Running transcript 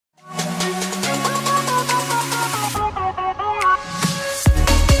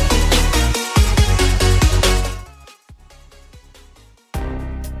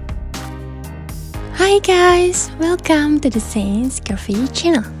guys, welcome to the Saints Curvy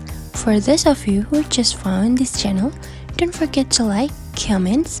channel. For those of you who just found this channel, don't forget to like,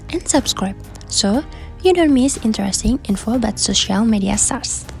 comment, and subscribe so you don't miss interesting info about social media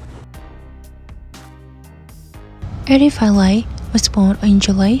stars. Erifili was born in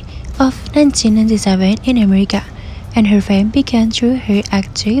July of 1997 in America, and her fame began through her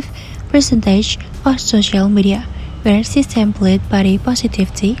active percentage on social media, where she exemplified body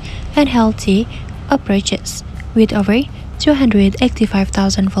positivity and healthy approaches. With over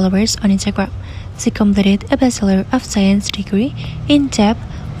 285,000 followers on Instagram, she completed a Bachelor of Science degree in depth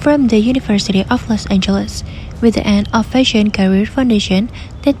from the University of Los Angeles. With the end of Fashion Career Foundation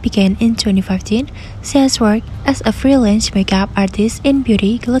that began in 2015, she has worked as a freelance makeup artist in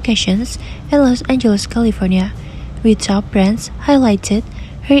beauty locations in Los Angeles, California. With top brands highlighted,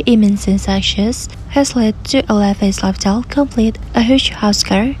 her immense success has led to a lavish lifestyle, complete a huge house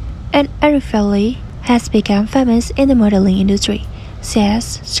car, and Erifili has become famous in the modeling industry. She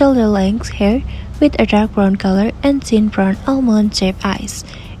has shoulder-length hair with a dark brown color and thin brown almond-shaped eyes.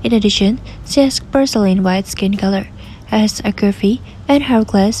 In addition, she has porcelain white skin color, has a curvy and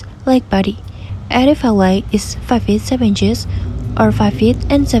hourglass-like body. Erifili is 5 feet 7 inches or 5 feet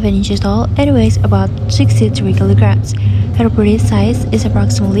and 7 inches tall and weighs about 63 kilograms. Her body size is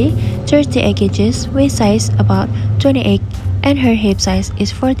approximately 38 inches, waist size about 28, and her hip size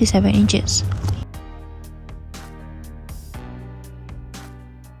is 47 inches.